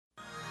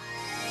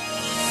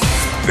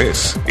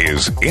This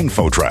is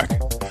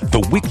InfoTrack,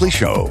 the weekly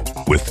show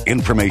with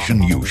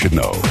information you should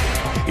know.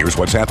 Here's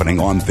what's happening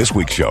on this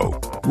week's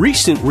show.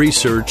 Recent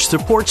research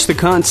supports the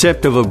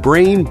concept of a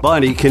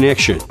brain-body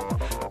connection.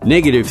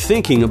 Negative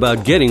thinking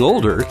about getting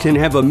older can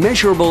have a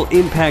measurable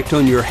impact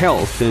on your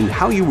health and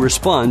how you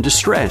respond to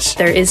stress.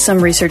 There is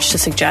some research to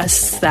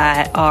suggest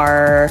that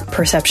our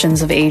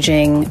perceptions of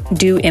aging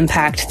do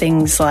impact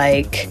things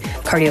like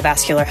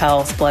cardiovascular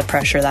health, blood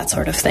pressure, that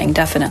sort of thing,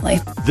 definitely.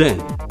 Then,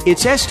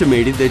 it's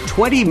estimated that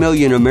 20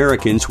 million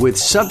Americans with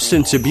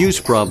substance abuse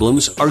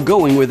problems are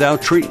going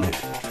without treatment.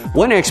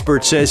 One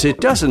expert says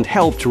it doesn't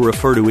help to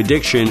refer to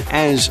addiction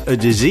as a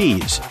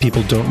disease.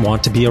 People don't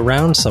want to be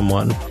around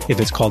someone if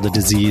it's called a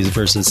disease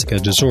versus a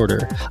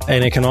disorder.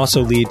 And it can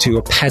also lead to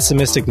a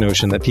pessimistic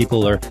notion that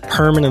people are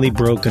permanently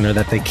broken or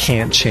that they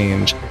can't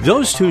change.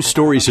 Those two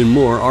stories and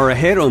more are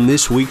ahead on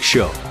this week's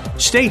show.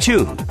 Stay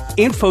tuned.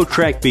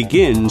 InfoTrack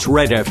begins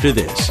right after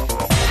this.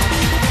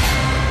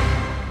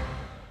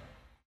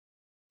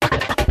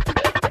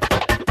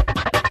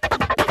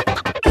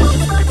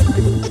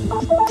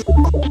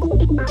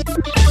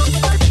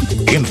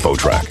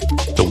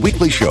 InfoTrack, the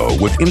weekly show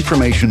with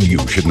information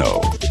you should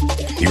know.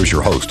 Here's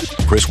your host,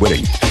 Chris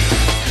Whitting.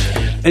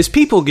 As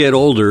people get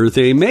older,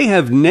 they may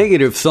have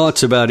negative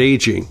thoughts about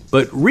aging,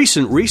 but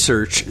recent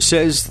research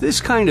says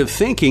this kind of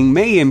thinking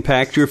may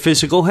impact your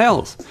physical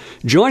health.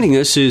 Joining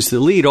us is the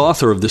lead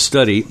author of the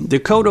study,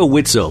 Dakota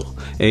Witzel,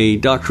 a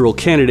doctoral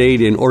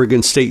candidate in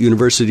Oregon State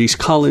University's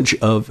College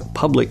of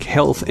Public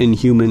Health and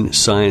Human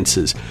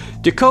Sciences.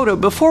 Dakota,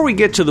 before we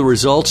get to the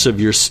results of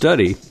your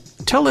study,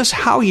 tell us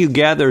how you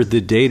gathered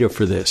the data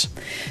for this.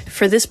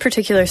 For this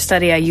particular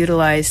study, I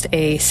utilized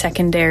a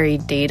secondary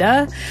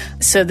data.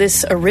 So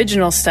this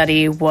original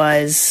study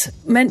was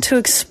meant to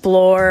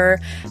explore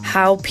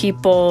how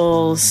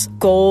people's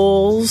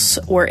goals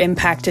were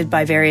impacted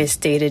by various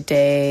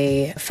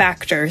day-to-day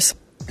factors.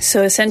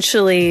 So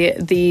essentially,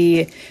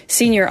 the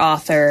senior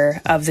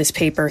author of this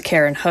paper,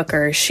 Karen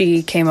Hooker,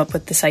 she came up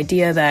with this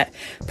idea that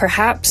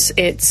perhaps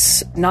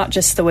it's not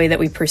just the way that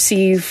we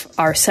perceive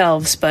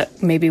ourselves,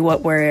 but maybe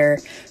what we're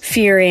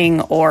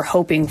fearing or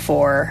hoping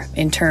for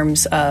in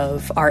terms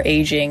of our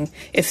aging,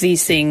 if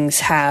these things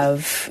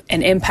have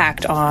an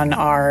impact on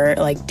our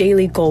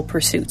daily goal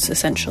pursuits,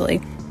 essentially.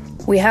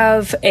 We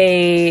have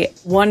a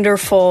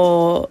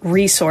wonderful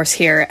resource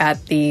here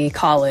at the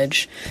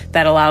college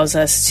that allows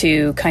us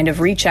to kind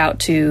of reach out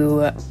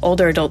to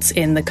older adults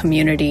in the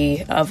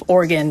community of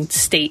Oregon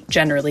State,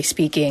 generally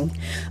speaking.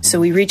 So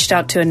we reached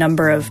out to a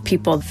number of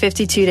people,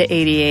 52 to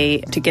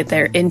 88, to get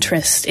their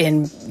interest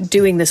in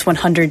doing this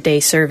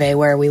 100-day survey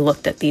where we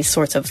looked at these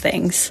sorts of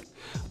things.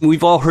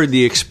 We've all heard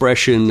the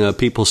expression,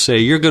 people say,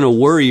 you're going to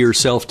worry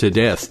yourself to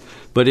death.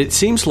 But it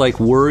seems like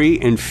worry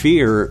and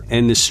fear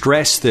and the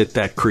stress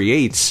that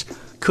creates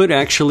could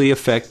actually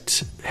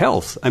affect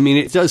health. I mean,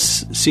 it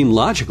does seem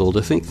logical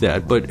to think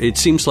that, but it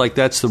seems like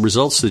that's the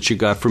results that you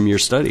got from your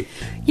study.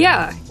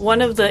 Yeah.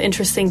 One of the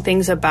interesting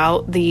things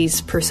about these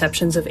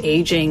perceptions of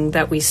aging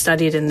that we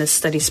studied in this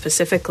study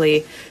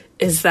specifically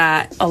is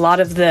that a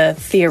lot of the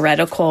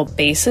theoretical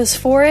basis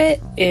for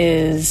it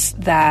is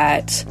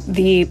that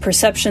the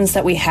perceptions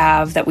that we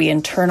have, that we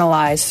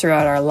internalize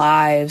throughout our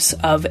lives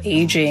of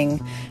aging,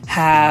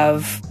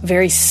 have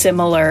very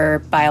similar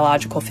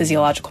biological,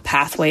 physiological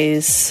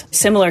pathways,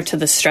 similar to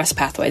the stress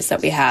pathways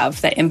that we have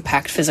that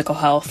impact physical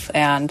health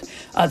and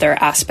other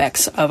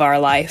aspects of our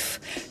life.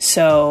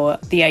 So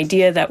the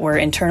idea that we're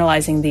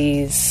internalizing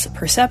these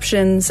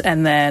perceptions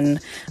and then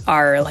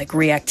our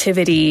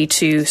reactivity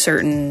to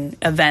certain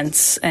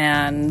events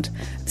and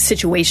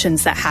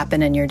situations that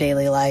happen in your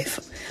daily life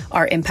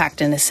are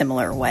impacted in a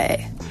similar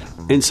way.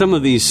 And some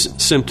of these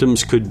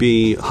symptoms could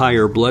be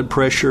higher blood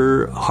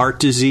pressure, heart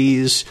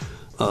disease,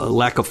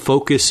 lack of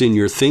focus in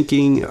your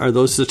thinking. Are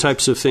those the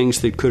types of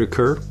things that could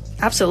occur?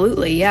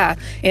 Absolutely, yeah.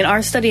 In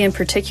our study in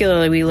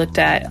particular, we looked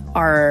at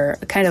our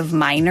kind of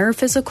minor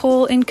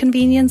physical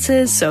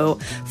inconveniences, so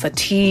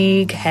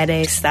fatigue,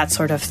 headaches, that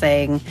sort of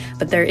thing.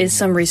 But there is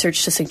some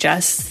research to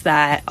suggest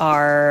that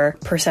our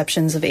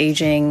perceptions of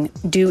aging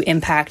do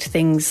impact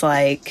things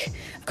like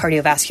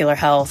cardiovascular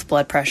health,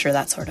 blood pressure,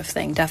 that sort of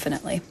thing,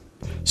 definitely.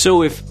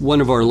 So if one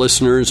of our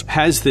listeners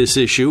has this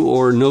issue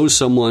or knows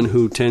someone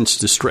who tends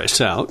to stress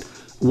out,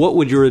 what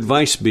would your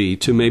advice be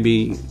to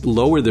maybe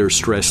lower their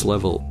stress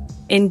level?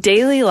 In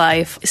daily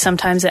life,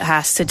 sometimes it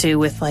has to do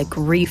with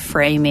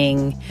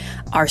reframing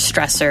our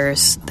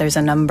stressors. There's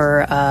a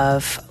number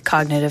of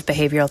cognitive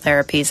behavioral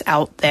therapies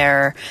out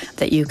there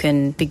that you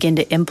can begin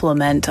to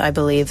implement, I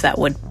believe, that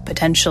would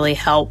potentially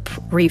help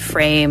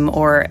reframe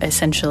or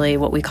essentially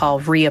what we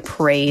call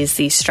reappraise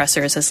these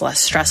stressors as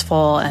less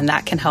stressful, and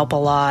that can help a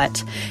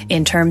lot.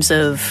 In terms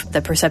of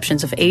the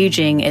perceptions of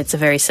aging, it's a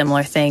very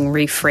similar thing,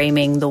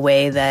 reframing the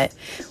way that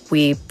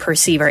we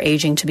perceive our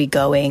aging to be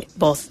going,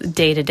 both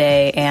day to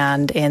day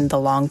and in the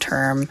long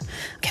term,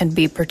 can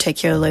be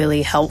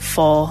particularly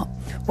helpful.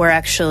 We're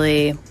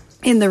actually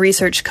in the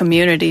research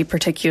community,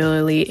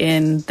 particularly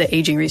in the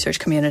aging research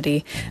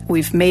community,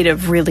 we've made a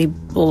really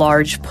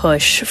large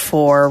push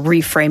for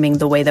reframing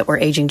the way that we're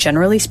aging,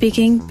 generally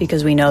speaking,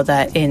 because we know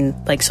that in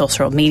like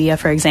social media,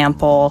 for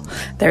example,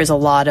 there's a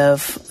lot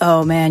of,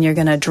 oh man, you're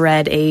going to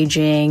dread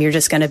aging, you're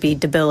just going to be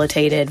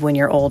debilitated when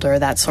you're older,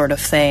 that sort of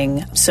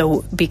thing.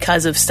 So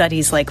because of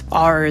studies like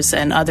ours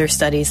and other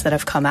studies that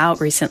have come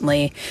out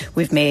recently,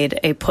 we've made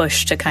a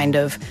push to kind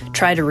of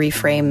try to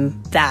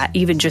reframe that,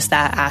 even just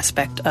that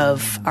aspect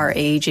of our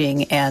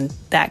aging, and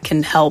that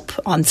can help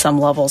on some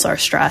levels our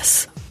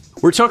stress.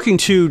 We're talking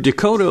to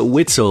Dakota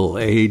Witzel,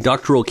 a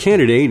doctoral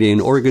candidate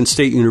in Oregon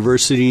State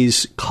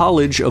University's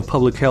College of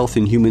Public Health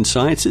and Human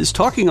Sciences,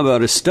 talking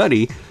about a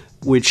study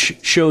which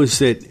shows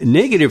that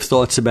negative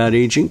thoughts about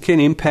aging can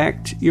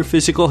impact your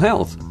physical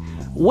health.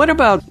 What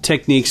about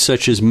techniques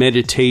such as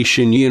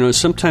meditation? You know,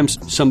 sometimes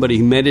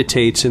somebody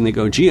meditates and they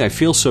go, gee, I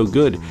feel so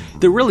good.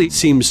 There really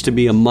seems to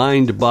be a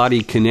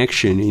mind-body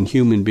connection in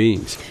human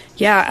beings.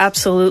 Yeah,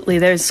 absolutely.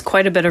 There's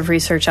quite a bit of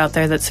research out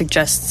there that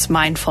suggests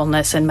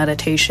mindfulness and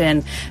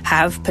meditation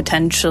have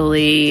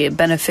potentially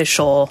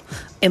beneficial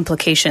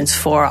implications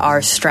for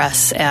our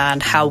stress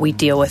and how we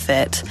deal with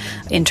it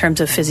in terms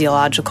of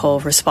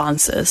physiological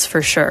responses,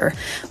 for sure.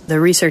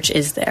 The research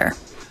is there.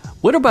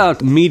 What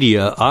about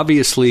media?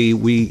 Obviously,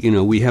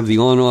 we have the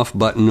on-off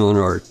button on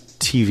our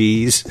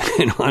TVs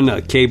and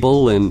on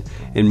cable and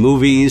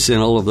movies and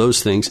all of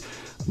those things.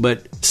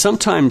 But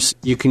sometimes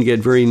you can get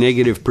very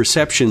negative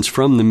perceptions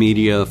from the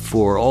media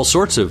for all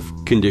sorts of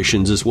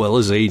conditions as well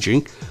as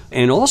aging.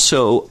 And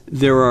also,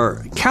 there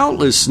are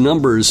countless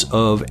numbers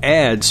of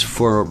ads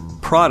for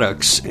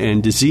products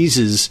and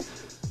diseases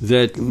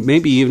that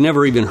maybe you've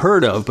never even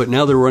heard of, but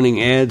now they're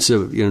running ads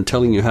of,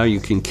 telling you how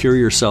you can cure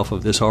yourself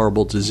of this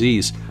horrible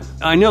disease.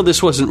 I know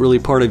this wasn't really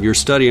part of your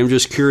study. I'm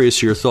just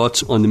curious your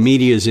thoughts on the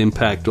media's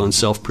impact on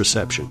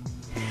self-perception.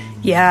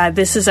 Yeah,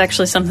 this is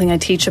actually something I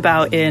teach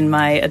about in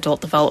my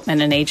adult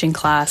development and aging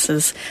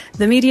classes.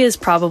 The media is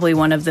probably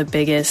one of the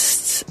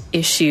biggest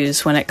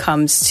issues when it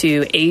comes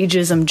to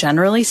ageism,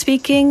 generally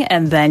speaking,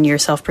 and then your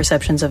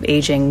self-perceptions of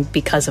aging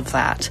because of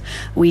that.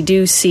 We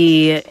do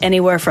see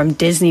anywhere from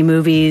Disney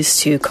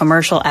movies to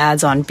commercial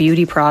ads on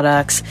beauty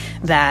products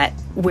that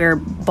we're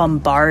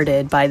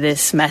bombarded by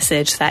this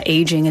message that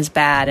aging is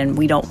bad and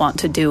we don't want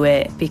to do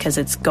it because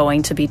it's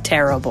going to be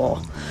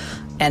terrible.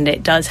 And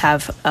it does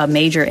have a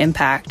major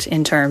impact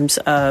in terms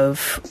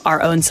of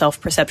our own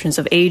self-perceptions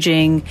of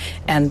aging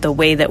and the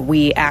way that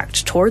we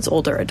act towards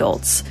older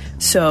adults.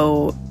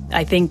 So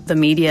I think the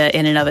media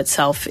in and of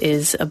itself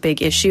is a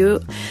big issue.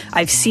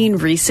 I've seen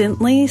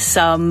recently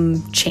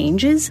some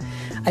changes.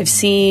 I've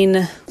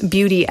seen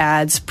beauty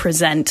ads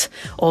present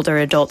older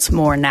adults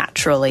more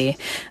naturally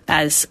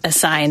as a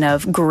sign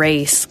of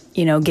grace.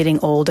 Getting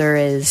older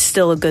is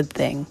still a good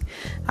thing.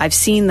 I've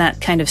seen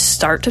that kind of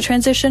start to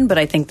transition, but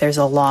I think there's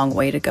a long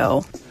way to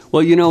go.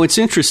 Well, it's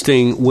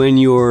interesting. When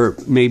you're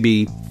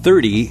maybe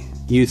 30,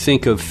 you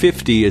think of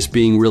 50 as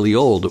being really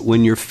old.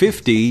 When you're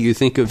 50, you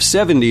think of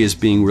 70 as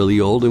being really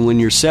old. And when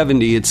you're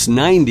 70, it's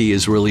 90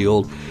 is really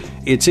old.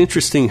 It's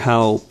interesting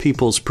how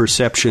people's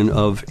perception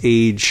of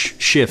age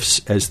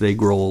shifts as they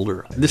grow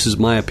older. This is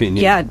my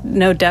opinion. Yeah,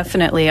 no,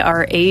 definitely.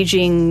 Our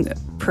aging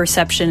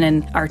perception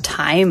and our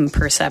time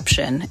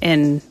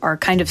perception are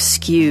kind of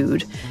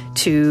skewed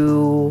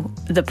to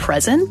the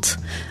present.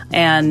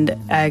 And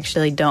I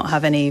actually don't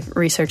have any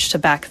research to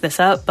back this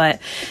up,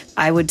 but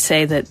I would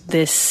say that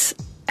this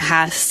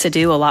has to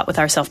do a lot with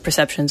our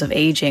self-perceptions of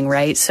aging,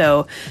 right?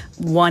 So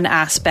one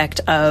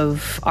aspect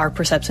of our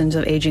perceptions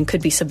of aging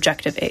could be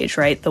subjective age,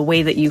 right? The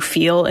way that you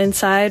feel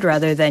inside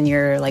rather than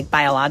your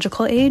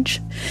biological age.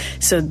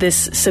 So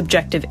this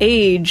subjective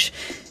age,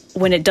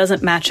 when it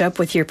doesn't match up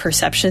with your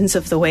perceptions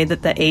of the way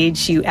that the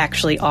age you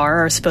actually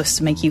are supposed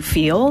to make you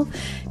feel,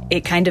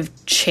 it kind of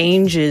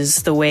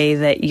changes the way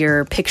that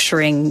you're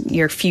picturing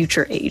your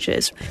future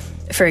ages.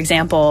 For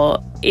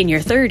example, in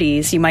your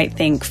 30s, you might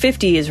think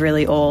 50 is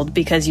really old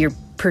because you're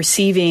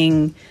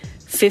perceiving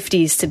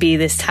 50s to be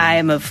this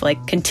time of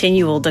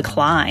continual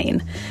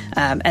decline.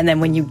 And then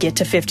when you get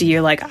to 50,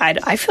 you're like,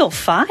 I feel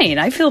fine.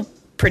 I feel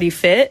pretty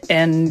fit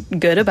and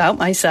good about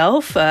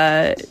myself.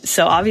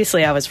 So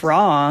obviously I was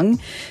wrong.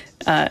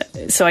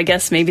 So I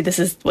guess maybe this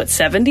is what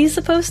 70 is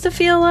supposed to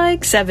feel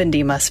like.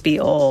 70 must be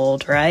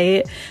old,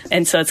 right?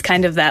 And so it's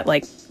kind of that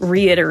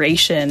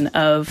reiteration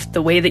of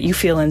the way that you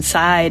feel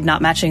inside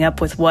not matching up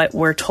with what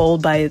we're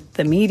told by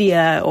the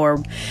media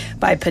or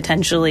by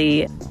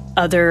potentially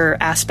other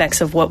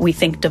aspects of what we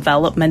think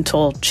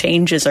developmental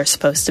changes are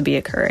supposed to be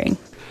occurring.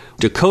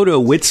 Dakota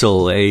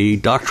Witzel, a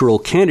doctoral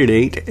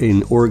candidate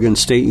in Oregon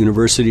State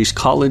University's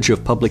College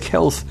of Public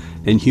Health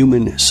and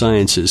Human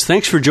Sciences.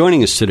 Thanks for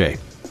joining us today.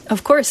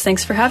 Of course.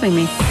 Thanks for having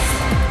me.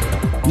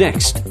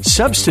 Next,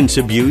 substance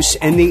abuse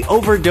and the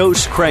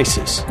overdose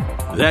crisis.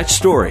 That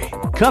story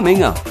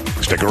coming up.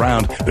 Stick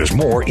around. There's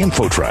more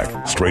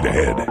InfoTrack straight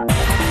ahead.